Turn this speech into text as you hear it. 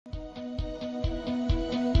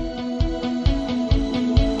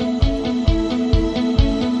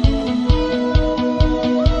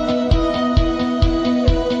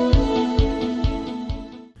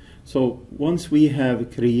once we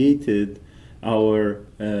have created our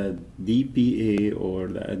DPA or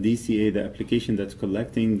the DCA, the application that's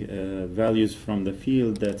collecting values from the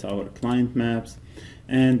field, that's our client maps,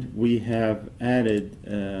 and we have added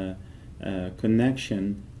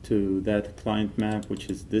connection to that client map, which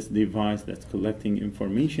is this device that's collecting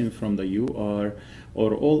information from the UR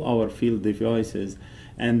or all our field devices,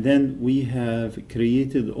 and then we have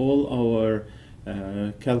created all our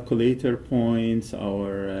calculator points,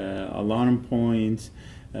 our alarm points,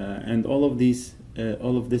 and all of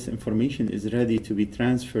this information is ready to be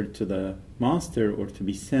transferred to the master or to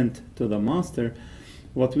be sent to the master.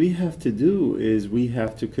 What we have to do is we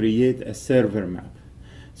have to create a server map.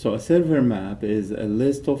 So a server map is a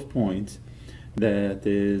list of points that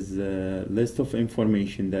is a list of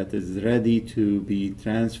information that is ready to be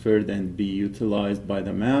transferred and be utilized by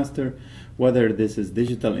the master, whether this is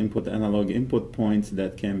digital input, analog input points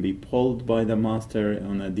that can be pulled by the master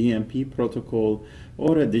on a DMP protocol,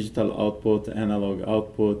 or a digital output, analog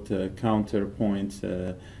output counter points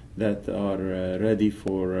that are ready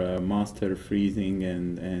for master freezing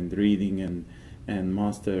and reading and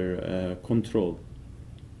master control.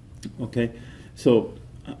 Okay, so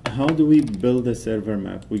how do we build a server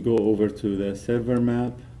map? We go over to the server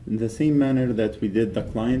map in the same manner that we did the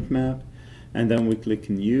client map, and then we click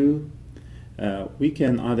New. We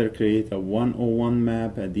can either create a 101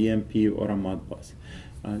 map, a DMP, or a Modbus.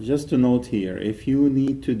 Just to note here, if you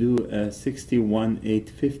need to do a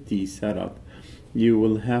 61850 setup, you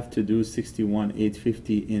will have to do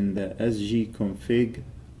 61850 in the sgconfig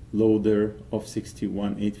loader of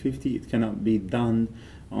 61850. It cannot be done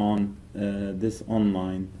on this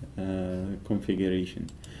online configuration.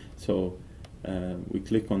 So we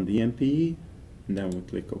click on DMP, and then we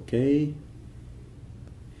click OK.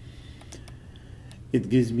 It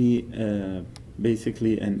gives me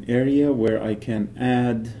basically an area where I can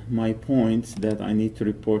add my points that I need to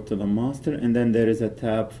report to the master, and then there is a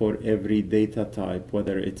tab for every data type,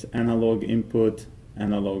 whether it's analog input,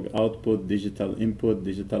 analog output, digital input,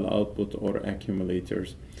 digital output, or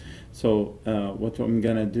accumulators. So what I'm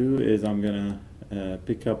gonna do is I'm gonna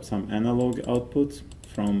pick up some analog outputs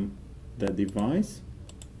from the device.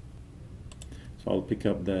 So I'll pick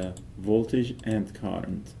up the voltage and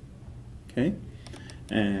current, okay?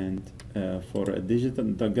 And for a digital,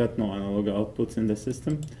 I got no analog outputs in the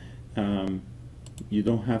system. You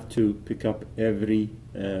don't have to pick up every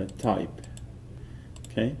type,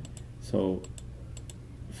 okay? So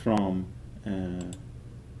from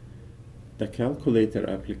the calculator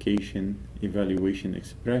application, evaluation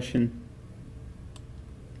expression,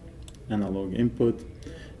 analog input,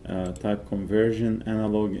 type conversion,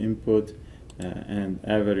 analog input, and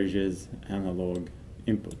averages, analog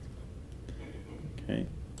input. Okay.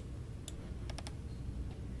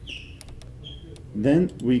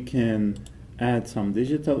 Then we can add some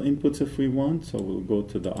digital inputs if we want. So we'll go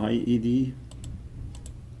to the IED.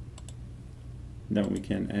 Then we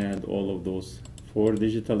can add all of those 4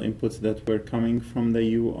 digital inputs that were coming from the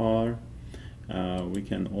UR. We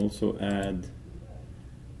can also add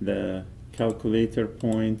the calculator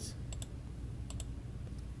points.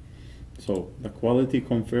 So the quality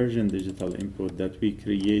conversion digital input that we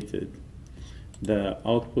created, the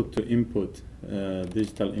output to input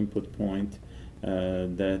digital input point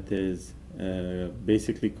that is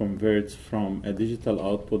basically converts from a digital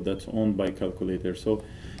output that's owned by calculator. So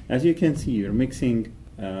as you can see, you're mixing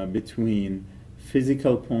between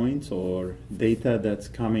physical points or data that's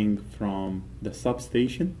coming from the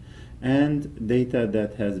substation and data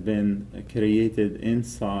that has been created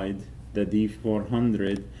inside the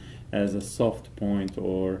D400 as a soft point,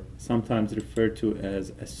 or sometimes referred to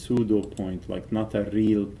as a pseudo point, like not a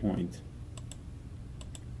real point.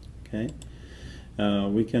 Okay.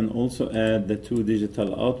 We can also add the 2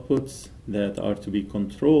 digital outputs that are to be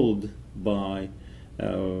controlled by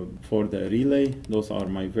for the relay. Those are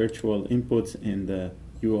my virtual inputs in the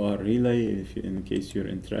UR relay, if you, in case you're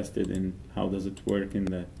interested in how does it work in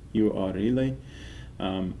the UR relay.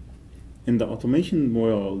 In the automation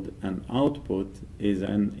world, an output is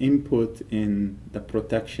an input in the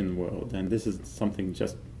protection world, and this is something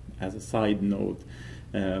just as a side note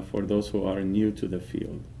for those who are new to the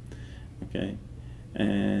field. Okay,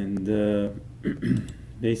 and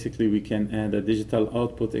basically we can add a digital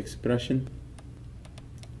output expression.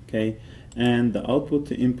 Okay, and the output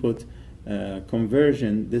to input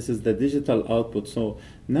conversion, this is the digital output. So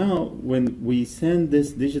now when we send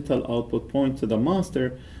this digital output point to the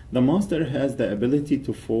master has the ability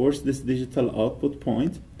to force this digital output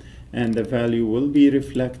point, and the value will be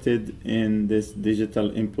reflected in this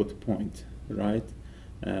digital input point, right?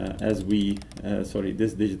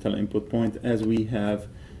 This digital input point, as we have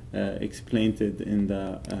explained it in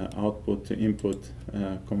the output to input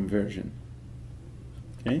conversion.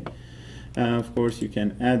 Okay. Of course, you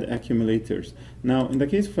can add accumulators. Now, in the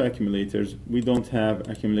case of accumulators, we don't have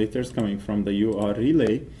accumulators coming from the UR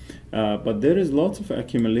relay, but there is lots of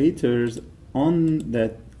accumulators on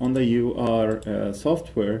the UR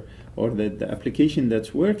software, or the application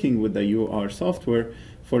that's working with the UR software.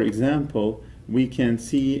 For example, we can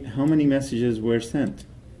see how many messages were sent,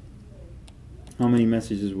 how many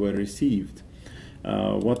messages were received,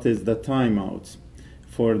 what is the timeouts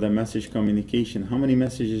for the message communication, how many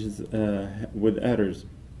messages with errors.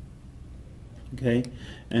 Okay,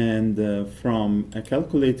 and from a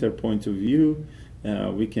calculator point of view,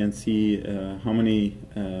 we can see how many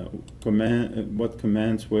what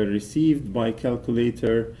commands were received by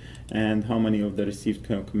calculator, and how many of the received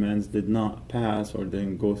commands did not pass or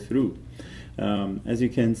didn't go through. As you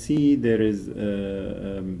can see, there is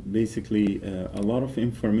basically a lot of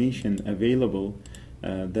information available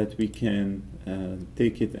that we can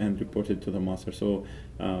take it and report it to the master. So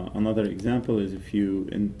another example is if you're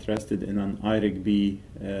interested in an IRIG-B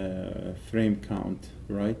frame count,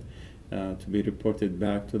 right, to be reported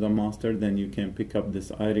back to the master, then you can pick up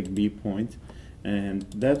this IRIG-B point, and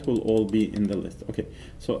that will all be in the list. Okay,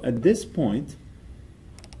 so at this point,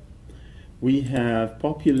 we have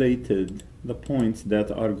populated the points that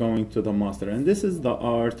are going to the master, and this is the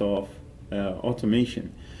art of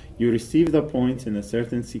automation. You receive the points in a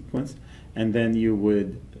certain sequence, and then you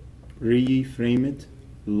would reframe it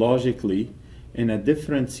logically in a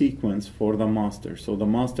different sequence for the master. So the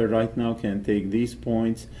master right now can take these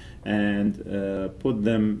points and put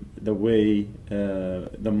them the way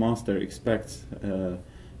the master expects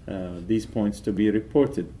these points to be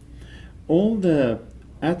reported. All the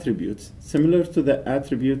attributes, similar to the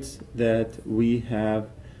attributes that we have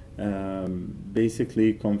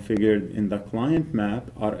basically configured in the client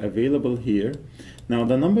map, are available here. Now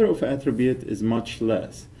the number of attributes is much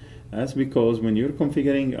less. That's because when you're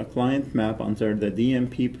configuring a client map under the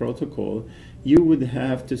DMP protocol, you would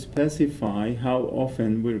have to specify how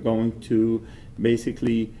often we're going to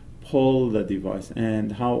basically poll the device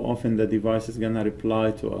and how often the device is going to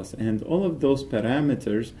reply to us. And all of those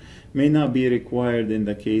parameters may not be required in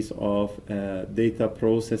the case of a data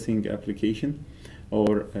processing application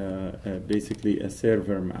or basically a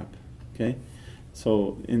server map. Okay,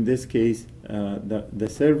 so in this case, the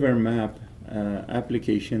server map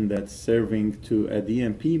application that's serving to a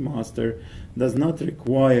DMP master does not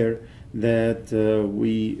require that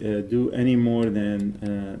we do any more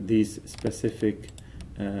than these specific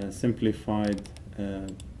simplified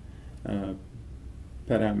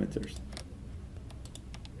parameters.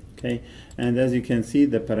 Okay, and as you can see,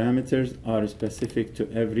 the parameters are specific to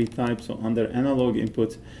every type. So under analog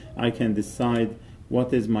inputs, I can decide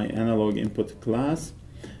what is my analog input class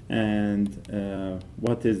and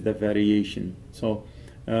what is the variation. So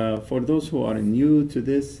for those who are new to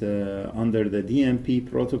this, under the DMP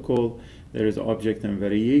protocol, there is object and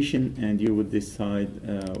variation, and you would decide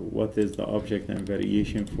what is the object and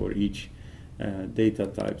variation for each data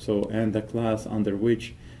type. So, and the class under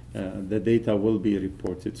which the data will be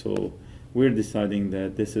reported. So we're deciding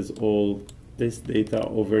that this is all, this data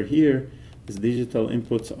over here, these digital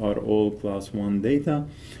inputs are all class 1 data.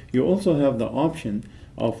 You also have the option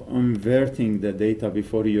of inverting the data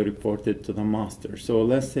before you report it to the master. So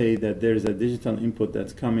let's say that there's a digital input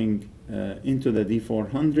that's coming into the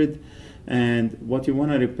D400, and what you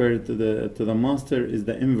want to report to the master is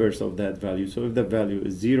the inverse of that value. So if the value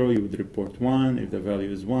is 0, you would report 1. If the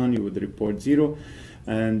value is 1, you would report 0.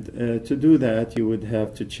 And to do that, you would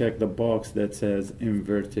have to check the box that says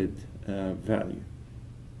inverted value.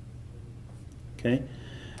 Okay.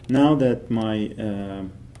 Now that my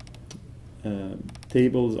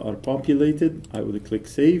tables are populated, I would click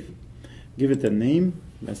Save, give it a name.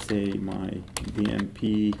 Let's say my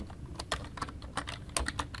DMP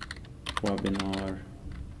webinar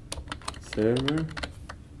server.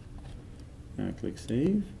 And click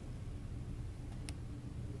Save.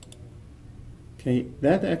 Okay,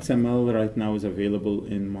 that XML right now is available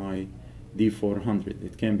in my D400.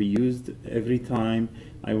 It can be used every time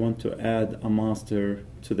I want to add a master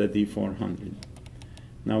to the D400.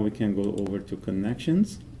 Now we can go over to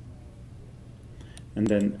connections and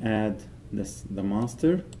then add the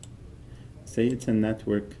master. Say it's a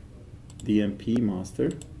network DMP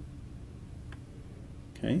master.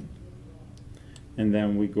 Okay, and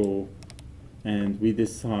then we go and we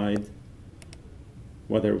decide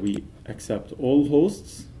whether we accept all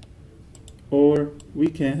hosts, or we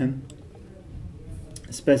can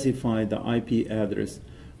specify the IP address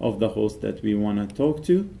of the host that we want to talk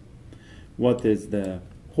to, what is the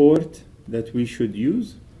port that we should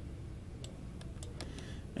use,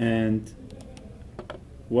 and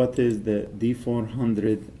what is the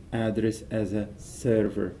D400 address as a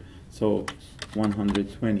server. So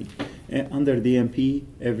 120. Under DMP,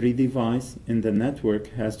 every device in the network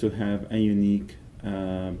has to have a unique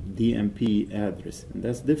DMP address. And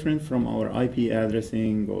that's different from our IP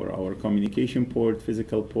addressing or our communication port,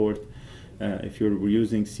 physical port, if you're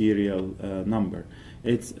using serial number.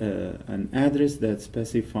 It's an address that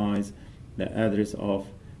specifies the address of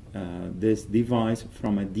this device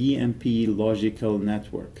from a DMP logical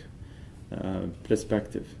network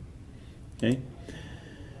perspective. Okay.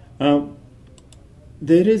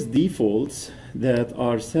 There is defaults that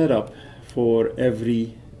are set up for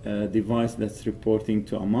every device that's reporting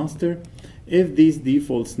to a master. If these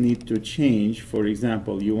defaults need to change, for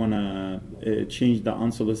example, you want to change the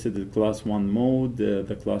unsolicited class 1 mode,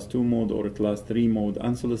 the class 2 mode, or class 3 mode.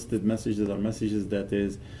 Unsolicited messages are messages that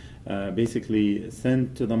is basically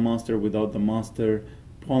sent to the master without the master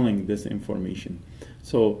pulling this information.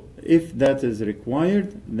 So if that is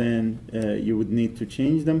required, then you would need to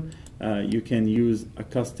change them. You can use a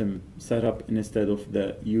custom setup instead of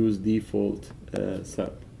the use default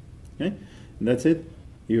setup. Okay, and that's it.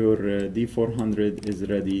 Your D400 is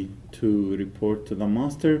ready to report to the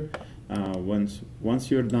master. Once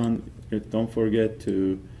you're done, don't forget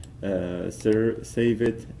to save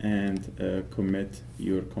it and commit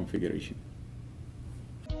your configuration.